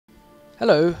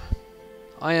Hello,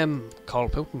 I am Karl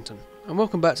Pilkington, and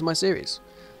welcome back to my series.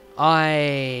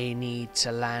 I need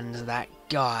to land that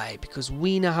guy, because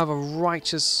we now have a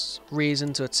righteous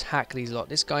reason to attack these lot.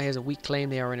 This guy has a weak claim,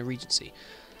 they are in a regency.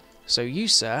 So you,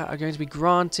 sir, are going to be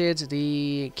granted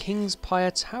the King's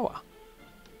Pyre Tower,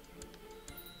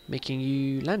 making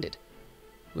you landed.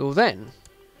 We will then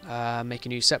make a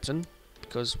new septon,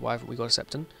 because why haven't we got a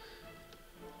septon?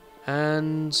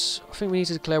 And I think we need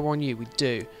to declare war on you. We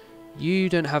do. You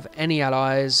don't have any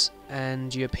allies,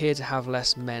 and you appear to have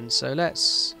less men, so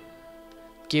let's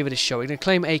give it a shot. We're going to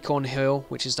claim Acorn Hill,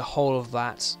 which is the whole of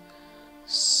that.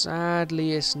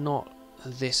 Sadly, it's not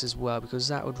this as well, because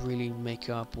that would really make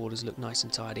our borders look nice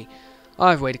and tidy.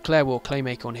 Either way, declare war, claim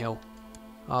Acorn Hill.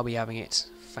 I'll be having it.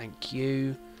 Thank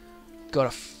you. Got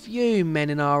a few men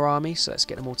in our army, so let's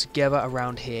get them all together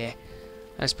around here.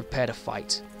 Let's prepare to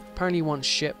fight. Apparently he wants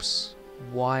ships.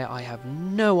 Why, I have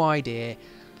no idea.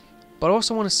 But I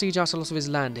also want to siege out a lot of his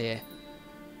land here.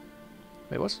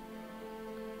 Wait, what?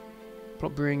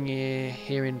 Plot brewing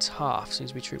here in Taff. Seems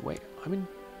to be true. Wait, I'm in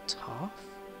Taff?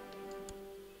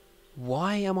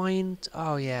 Why am I in...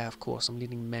 Oh, yeah, of course. I'm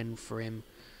leading men for him.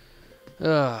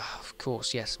 Of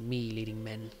course, yes. Me leading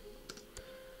men.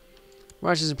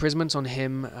 Righteous imprisonment on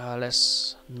him.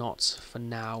 Let's not for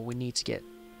now. We need to get...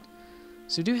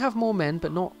 So we do have more men,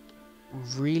 but not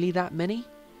really that many.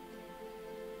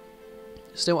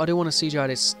 Still, I do want to siege out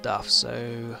his stuff,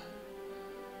 so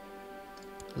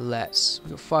let's.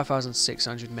 We've got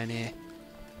 5,600 men here.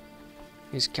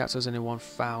 His captain's only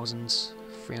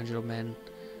 1,300 odd men.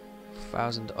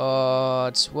 1,000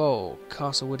 odds. Whoa,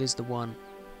 Castlewood is the one.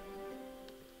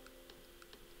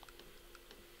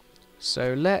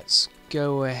 So let's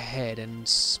go ahead and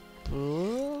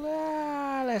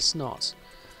let's not.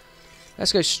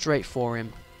 Let's go straight for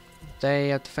him. They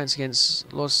have defense against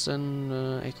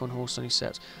Lodstone, Acorn Hall, Stony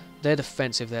Sept. They're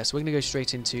defensive there, so we're going to go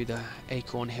straight into the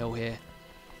Acorn Hill here.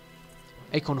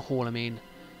 Acorn Hall, I mean.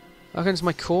 I'll go into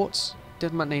my court.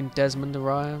 Diplomat named Desmond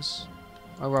arrives.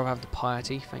 I'd rather have the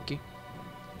piety, thank you.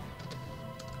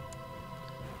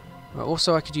 Right,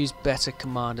 also, I could use better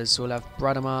commanders, so we'll have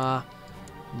Bradamar,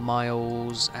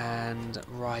 Miles, and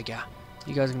Ryga.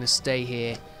 You guys are going to stay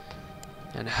here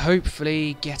and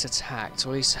hopefully get attacked, or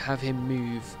at least have him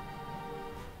move.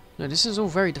 No, this is all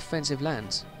very defensive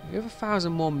lands. We have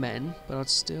 1,000 more men, but I'd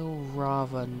still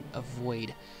rather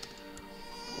avoid.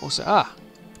 Also,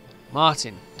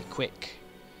 Martin the Quick.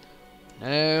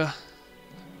 No,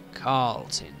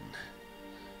 Carlton.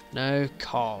 No,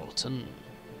 Carlton.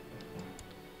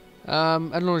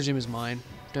 Acknowledge him as mine.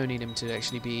 Don't need him to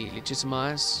actually be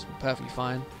legitimized. Perfectly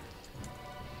fine.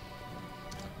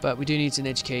 But we do need to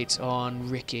educate on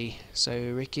Ricky. So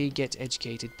Ricky, get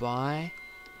educated by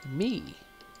me.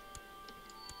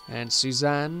 And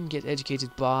Suzanne, get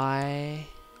educated by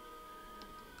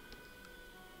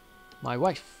my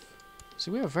wife.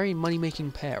 So we're a very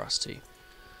money-making pair, us two.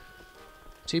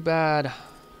 Too bad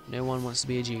no one wants to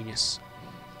be a genius.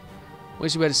 We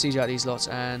should be able to siege out these lots,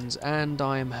 and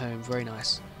I am home. Very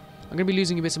nice. I'm going to be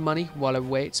losing a bit of money while I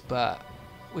wait, but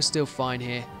we're still fine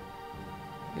here.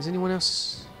 Is anyone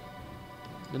else?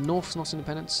 The North's not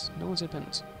independent. No one's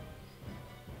independent.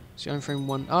 So you're from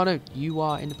one... Oh no, you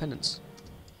are independent.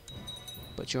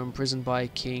 But you're imprisoned by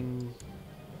King...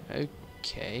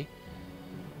 Okay.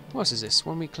 What else is this?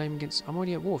 One we claim against... I'm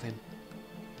already at war with him.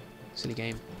 Silly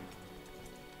game.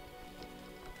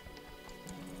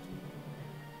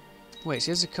 Wait, so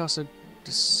he has a Castle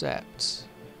Decept.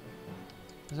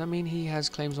 Does that mean he has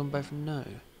claims on both? No.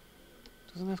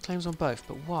 Doesn't have claims on both,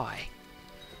 but why?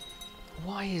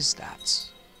 Why is that?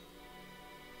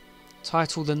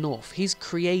 Title the North. He's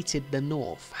created the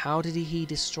North. How did he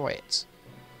destroy it?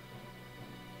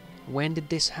 When did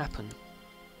this happen?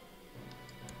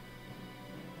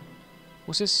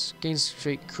 What's this? Gains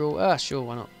Street Cruel. Sure,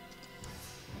 why not?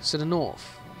 So the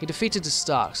North. He defeated the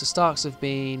Starks. The Starks have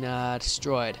been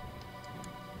destroyed.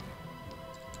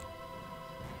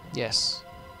 Yes.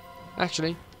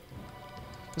 Actually,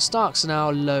 the Starks are now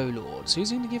Low Lords.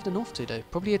 Who's he going to give the North to, though?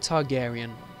 Probably a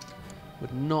Targaryen.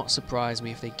 Would not surprise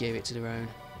me if they gave it to their own.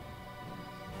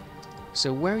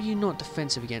 So where are you not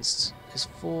defensive against? It's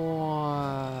for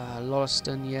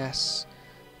Lodstone, yes.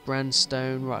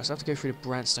 Brandstone. Right, so I have to go through the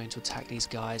Brandstone to attack these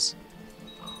guys.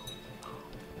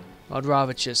 I'd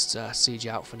rather just siege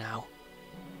out for now.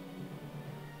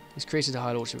 He's created a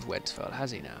High Lordship of Wedfell,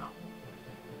 has he now?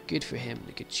 Good for him,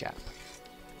 the good chap.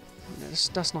 No,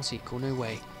 that's not equal, no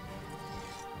way.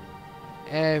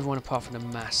 Everyone apart from the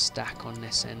mass stack on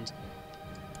this end.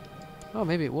 Oh,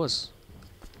 maybe it was.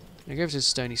 Now go over to the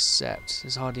Stony Sept.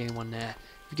 There's hardly anyone there.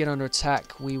 we get under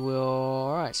attack, we will...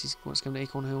 Alright, so he wants to come to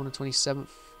Acorn Hill on the 27th.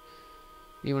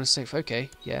 You want to say, okay,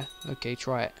 yeah, okay,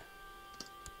 try it.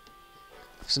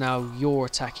 So now you're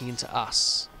attacking into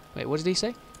us. Wait, what did he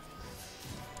say?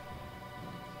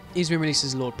 He's been released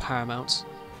as Lord Paramount.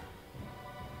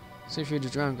 So if you're the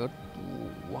Drown God,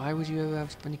 why would you ever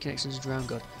have any connections to Drown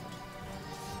God?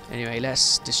 Anyway,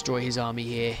 let's destroy his army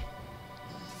here.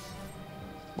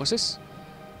 What's this?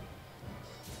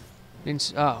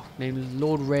 Named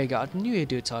Lord Rhaegar. I knew he'd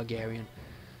do a Targaryen.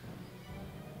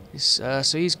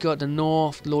 So he's got the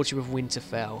North Lordship of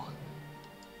Winterfell.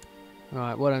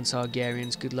 Right, well done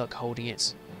Targaryens. Good luck holding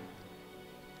it.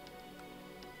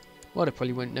 Well, they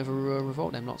probably won't never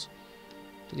revolt them lots.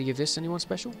 Did he give this anyone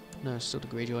special? No, it's still the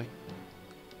Greyjoy.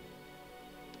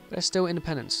 But they're still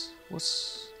independent.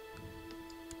 What's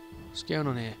going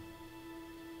on here?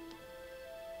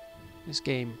 This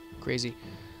game, crazy.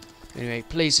 Anyway,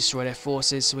 please destroy their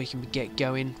forces so we can get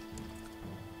going.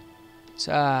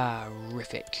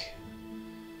 Terrific.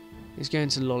 He's going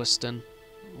to Lolliston.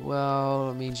 Well,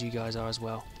 that means you guys are as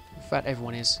well. In fact,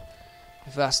 everyone is.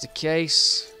 If that's the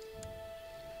case,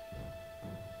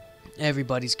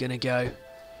 everybody's gonna go.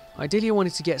 Ideally, I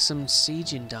wanted to get some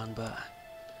sieging done, but I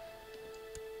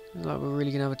don't like we're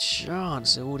really gonna have a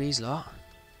chance at all these lot.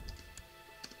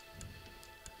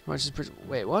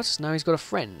 Wait, what? Now he's got a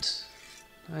friend.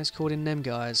 Now he's called in them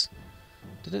guys.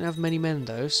 They don't have many men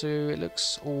though, so it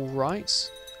looks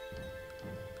alright.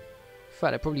 In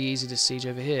fact, they're probably easy to siege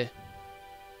over here.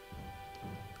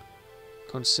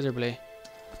 Considerably.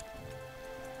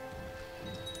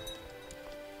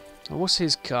 Oh, what's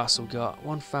his castle got?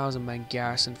 1,000 man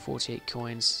garrison, 48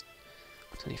 coins.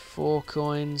 24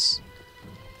 coins.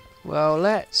 Well,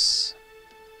 let's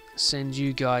send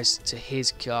you guys to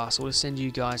his castle. Let's send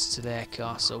you guys to their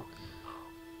castle,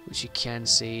 which you can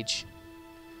siege.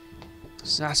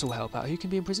 So that'll help out. Who can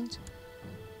be imprisoned?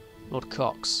 Lord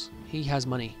Cox. He has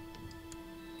money.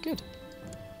 Good.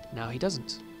 Now he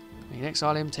doesn't. We can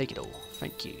exile him, take it all.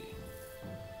 Thank you.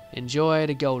 Enjoy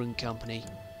the Golden Company.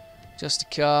 Just a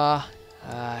car.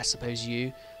 I suppose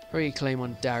you. Hurry your claim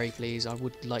on Darry, please. I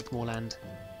would like more land.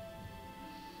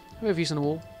 We have use on the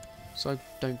wall, so I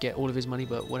don't get all of his money,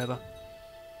 but whatever.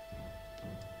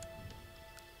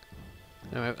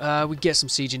 Anyway, we get some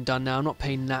sieging done now. I'm not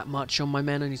paying that much on my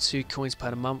men, only 2 coins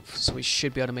per month, so we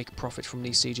should be able to make a profit from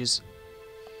these sieges.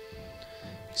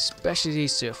 Especially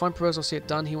these two. If I'm Perez, I'll see it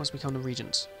done. He wants to become the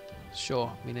regent.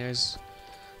 Sure, I mean,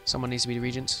 someone needs to be the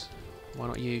regent. Why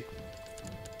not you?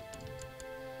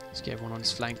 Let's get everyone on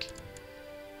his flank.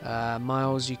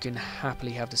 Miles, you can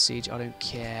happily have the siege. I don't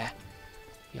care.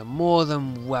 You're more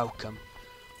than welcome.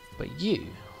 But you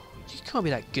can't be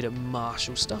that good at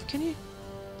martial stuff, can you?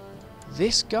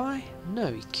 This guy?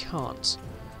 No, he can't.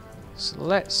 So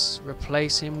let's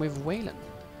replace him with Waylon.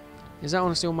 Is that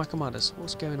honestly all my commanders?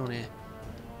 What's going on here?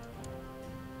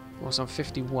 Whilst I'm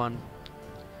 51.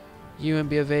 You won't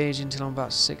be of age until I'm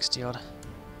about 60 odd.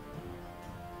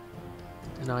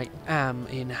 And I am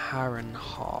in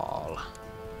Harrenhal.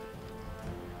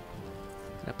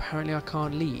 And apparently I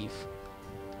can't leave.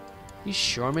 You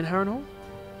sure I'm in Harrenhal?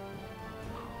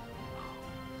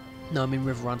 No, I'm in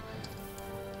Riverrun.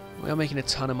 We are making a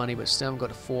ton of money, but still haven't got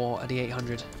the 4 at the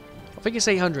 800. I think it's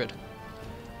 800.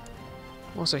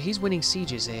 Also, he's winning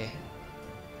sieges here.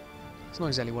 It's not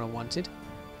exactly what I wanted.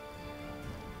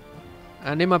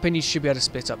 And in my opinion, you should be able to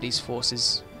split up these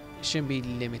forces. It shouldn't be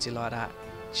limited like that.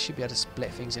 You should be able to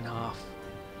split things in half.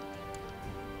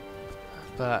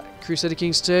 But Crusader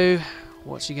Kings 2,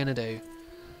 what's he gonna do?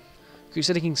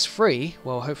 Crusader Kings 3,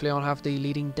 well, hopefully I'll have the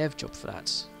leading dev job for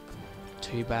that.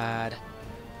 Too bad.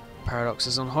 Paradox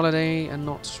is on holiday and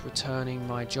not returning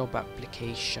my job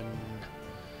application.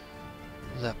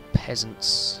 The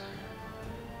peasants.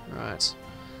 Right.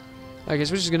 Okay,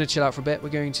 so we're just going to chill out for a bit. We're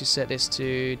going to set this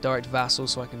to direct vassal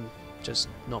so I can just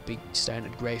not be staring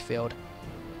at Greyfield.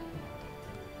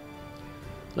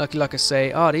 Lucky, like I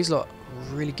say, these lot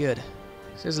are really good.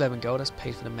 So there's 11 gold. That's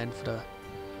paid for the men for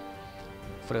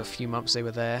the few months they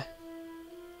were there.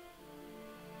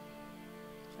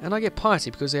 And I get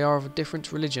piety because they are of a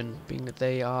different religion, being that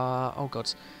they are... Oh,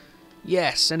 gods.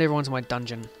 Yes, send everyone to my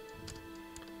dungeon.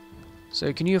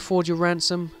 So, can you afford your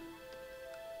ransom?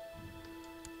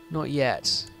 Not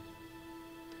yet.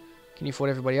 Can you afford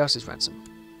everybody else's ransom?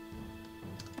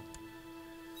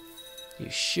 You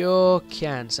sure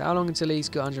can. So, how long until he's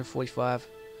got 145?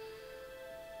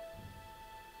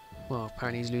 Well,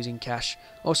 apparently he's losing cash.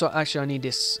 Also, actually, I need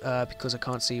this because I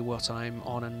can't see what I'm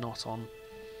on and not on.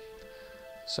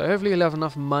 So hopefully he'll have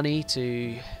enough money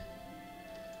to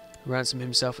ransom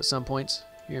himself at some point.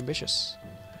 You're ambitious.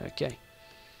 Okay.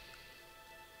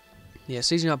 Yeah,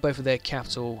 seizing up both of their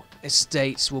capital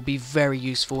estates will be very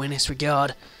useful in this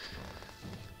regard.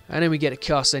 And then we get a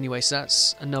castle anyway, so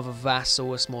that's another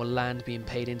vassal, it's more land being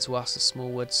paid into us, the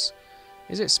Smallwoods.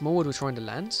 Is it Smallwood we're trying to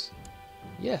land?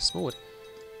 Yeah, Smallwood.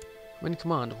 I'm in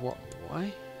command. What?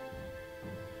 Why?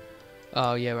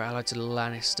 Oh yeah, we're allied to the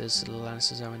Lannisters, so the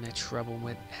Lannisters are in their trouble and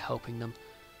we're helping them.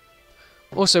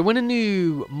 Also, when a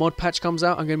new mod patch comes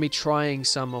out, I'm going to be trying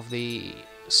some of the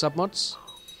submods.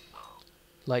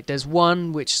 Like, there's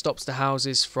one which stops the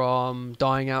houses from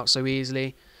dying out so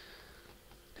easily.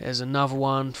 There's another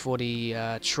one for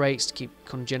the traits, to keep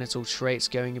congenital traits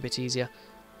going a bit easier.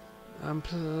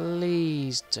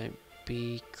 Please don't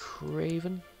be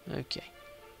craven. Okay.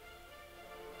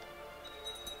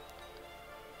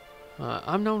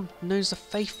 I'm known as the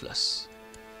Faithless.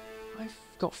 I've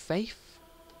got faith.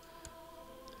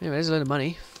 Anyway, there's a load of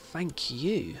money. Thank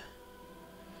you.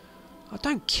 Oh,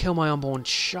 don't kill my unborn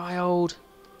child.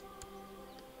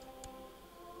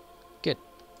 Good.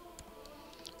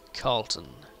 Carlton.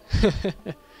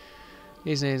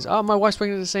 His name's... Oh, my wife's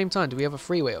pregnant at the same time. Do we have a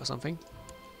freeway or something?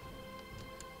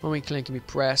 One weak link can be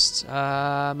pressed.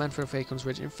 Manfred of Acorns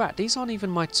Ridge. In fact, these aren't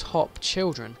even my top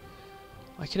children.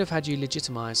 I could have had you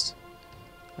legitimised.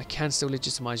 I can still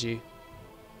legitimise you.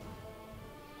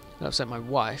 That upset my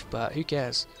wife, but who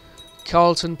cares?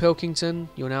 Karl Pilkington,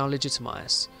 you're now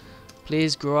legitimised.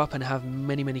 Please grow up and have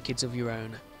many, many kids of your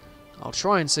own. I'll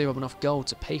try and save up enough gold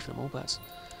to pay for them all, but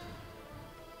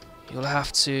you'll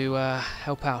have to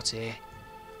help out here.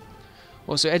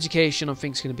 Also, education I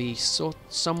think is going to be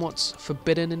somewhat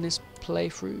forbidden in this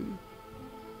playthrough.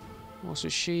 Also,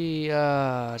 she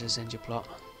just end your plot.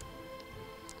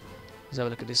 Let's have a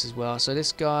look at this as well. So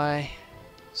this guy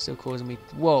still causing me...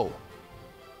 Whoa!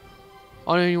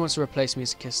 Oh, no, he wants to replace me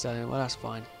as a Castellan. Well, that's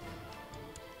fine.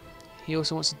 He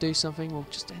also wants to do something. Well,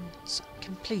 just end...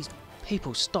 Can please,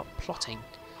 people, stop plotting.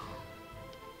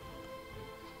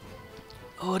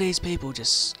 All these people,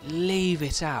 just leave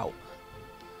it out.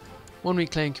 One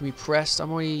weak claim can be pressed.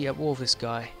 I'm already at war with this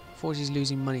guy. Fortunately, he's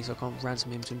losing money, so I can't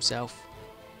ransom him to himself.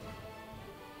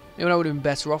 Maybe I would have been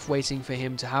better off waiting for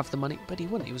him to have the money, but he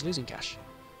wouldn't. He was losing cash.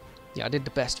 Yeah, I did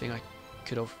the best thing I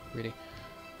could have, really.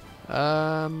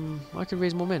 I could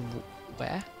raise more men.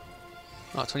 Where?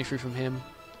 Oh, 23 from him.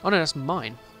 Oh no, that's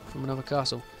mine. From another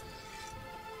castle.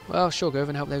 Well, sure, go over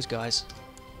and help those guys.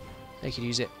 They could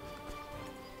use it.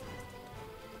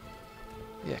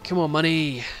 Yeah, come on,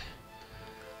 money.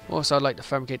 Also, I'd like to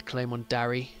fabricate a claim on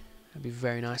Darry. That'd be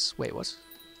very nice. Wait, what?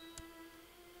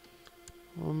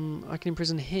 I can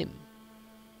imprison him.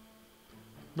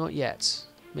 Not yet.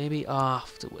 Maybe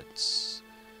afterwards.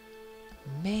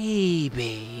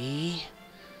 Maybe.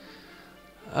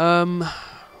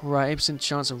 Right, 8%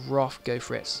 chance of wrath. Go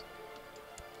for it.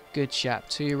 Good chap.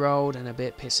 2-year-old and a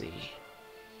bit pissy.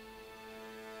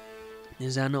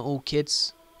 Is that not all,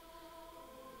 kids?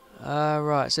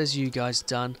 Right, it says you guys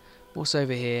done. What's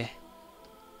over here?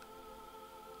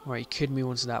 Right, you could move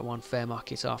on to that one. Fair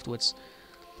market afterwards.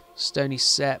 Stony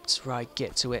Sept. Right,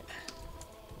 get to it.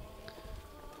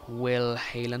 Will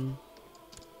Halen.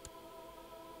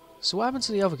 So what happened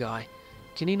to the other guy?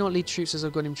 Can he not lead troops as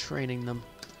I've got him training them?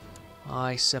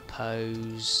 I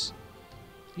suppose.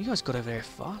 You guys got over there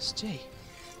fast, gee.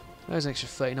 There's an extra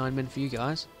 39 men for you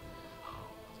guys.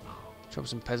 Drop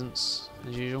some peasants,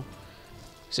 as usual.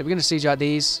 So we're going to siege out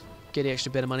these, get the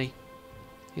extra bit of money.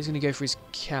 He's going to go for his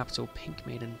capital, Pink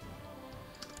Maiden.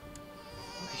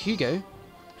 Hugo?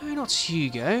 No, not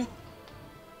Hugo.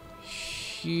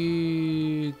 Hugal.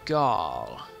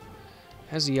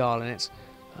 Has the Jarl in it.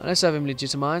 Let's have him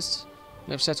legitimised.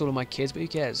 I've upset all of my kids, but who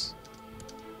cares?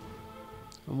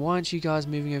 And why aren't you guys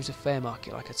moving over to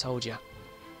Fairmarket like I told you?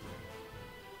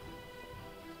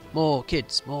 More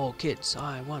kids, more kids.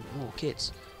 I want more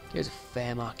kids. Go to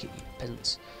Fairmarket, you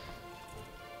peasants.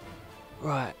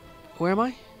 Right, where am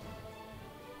I?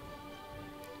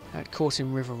 At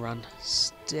Courtin River Run.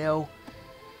 Still.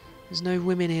 There's no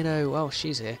women here though. Oh,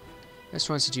 she's here. Let's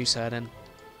try and seduce her then.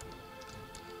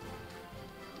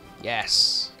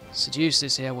 Yes. Seduce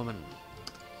this here woman.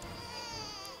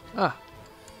 Ah.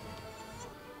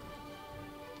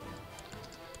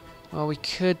 Well, we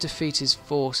could defeat his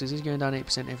forces. He's going down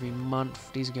 8% every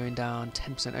month. These are going down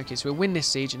 10%. Okay, so we'll win this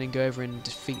siege and then go over and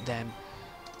defeat them.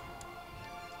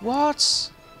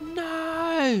 What?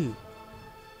 No!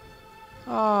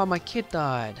 Oh, my kid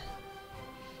died.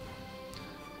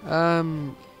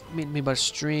 Meet me by the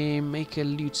stream. Make a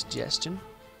loot suggestion.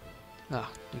 Ah,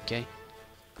 okay.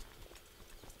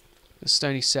 The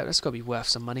Stony Sept. That's got to be worth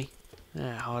some money.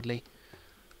 Hardly.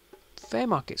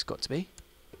 Fairmarket's got to be.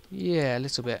 Yeah, a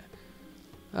little bit.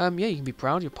 Yeah, you can be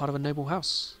proud. You're part of a noble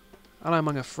house. Ally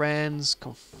among her friends.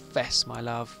 Confess my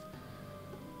love.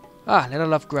 Ah, let her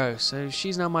love grow. So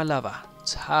she's now my lover.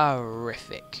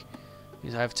 Terrific.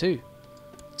 Means I have two.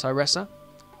 Tyressa.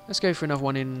 Let's go for another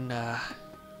one in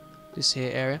this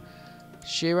here area.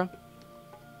 Shira.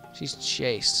 She's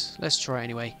chaste. Let's try it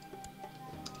anyway.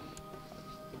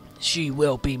 She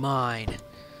will be mine.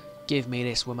 Give me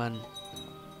this woman.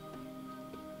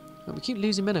 Oh, we keep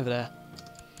losing men over there.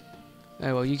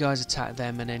 Oh well, you guys attack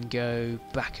them and then go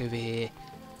back over here.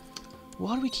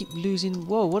 Why do we keep losing?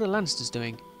 Whoa, what are Lannisters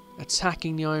doing?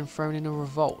 Attacking the Iron Throne in a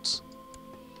revolt.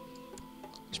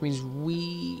 Which means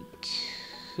we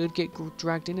could get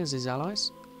dragged in as his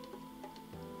allies.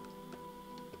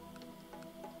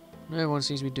 No one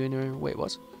seems to be doing their own. Wait,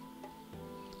 what?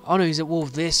 Oh no, he's at war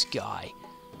with this guy.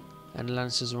 And the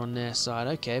Lannisters are on their side.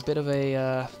 Okay, a bit of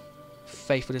a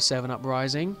Faithful to 7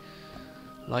 uprising.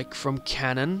 Like from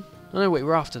Canon. Oh no, wait,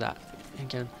 we're after that.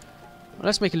 Again. Well,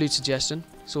 let's make a loot suggestion.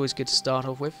 It's always good to start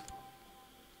off with.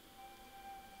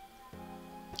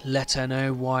 Let her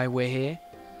know why we're here.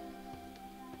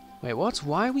 Wait, what?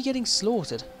 Why are we getting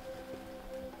slaughtered?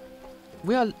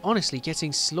 We are honestly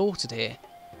getting slaughtered here.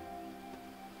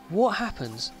 What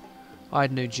happens? I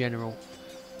had no general.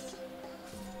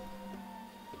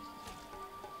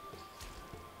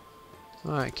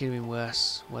 Alright, could have been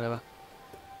worse. Whatever.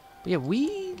 But yeah,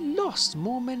 we lost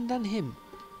more men than him.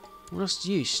 We lost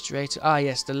you straight. Ah,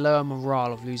 yes, the lower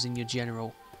morale of losing your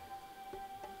general.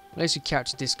 At least we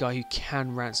captured this guy who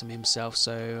can ransom himself,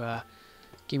 so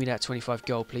give me that 25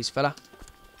 gold, please, fella.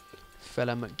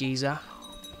 Fella McGeezer.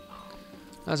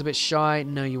 That was a bit shy.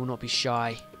 No, you will not be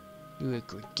shy. You are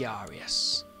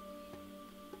gregarious.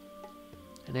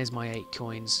 And there's my 8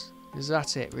 coins. Is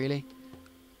that it, really?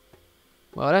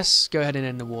 Well, let's go ahead and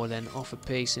end the war then. Offer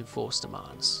peace, enforce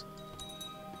demands.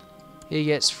 He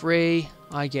gets 3.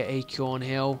 I get Acorn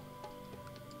Hill.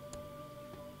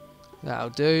 That'll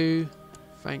do.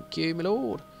 Thank you, my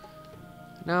lord.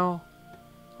 Now,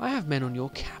 I have men on your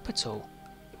capital.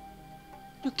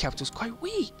 Your capital's quite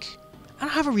weak. And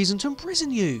I have a reason to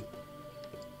imprison you.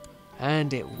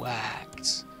 And it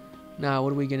worked. Now,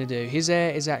 what are we going to do? His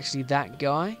heir is actually that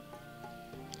guy.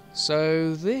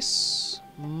 So, this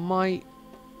might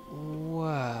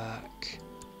work.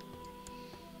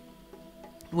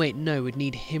 Wait, no, we'd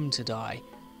need him to die.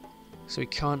 So we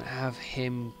can't have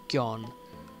him gone.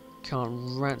 Can't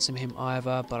ransom him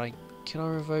either, but can I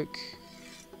revoke?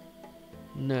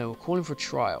 No, we'll call him for a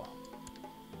trial.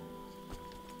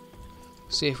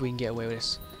 See if we can get away with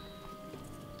this.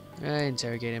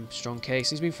 Interrogate him. Strong case.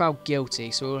 He's been found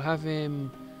guilty, so we'll have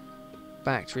him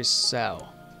back to his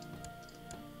cell.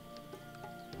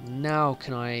 Now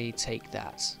can I take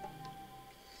that?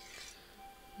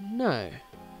 No.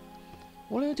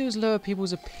 All it'll do is lower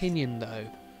people's opinion, though.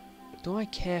 Do I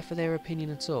care for their opinion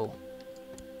at all?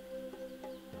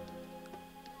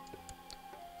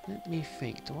 Let me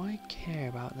think. Do I care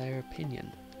about their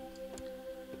opinion?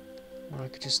 Or I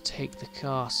could just take the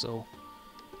castle.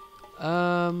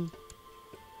 You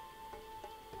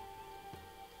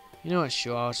know what?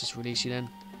 Sure, I'll just release you then.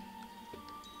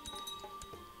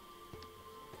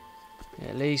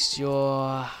 At least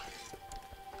you're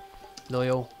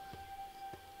loyal.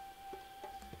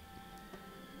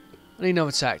 I need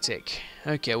another tactic.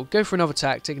 Okay, we'll go for another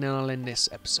tactic and then I'll end this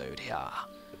episode here.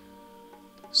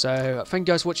 So, thank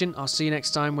you guys for watching. I'll see you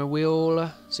next time where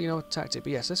we'll see another tactic.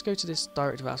 But yes, let's go to this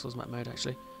direct vassals map mode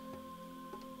actually.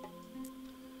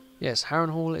 Yes,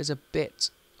 Harrenhal is a bit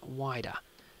wider.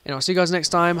 And I'll see you guys next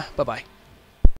time. Bye bye.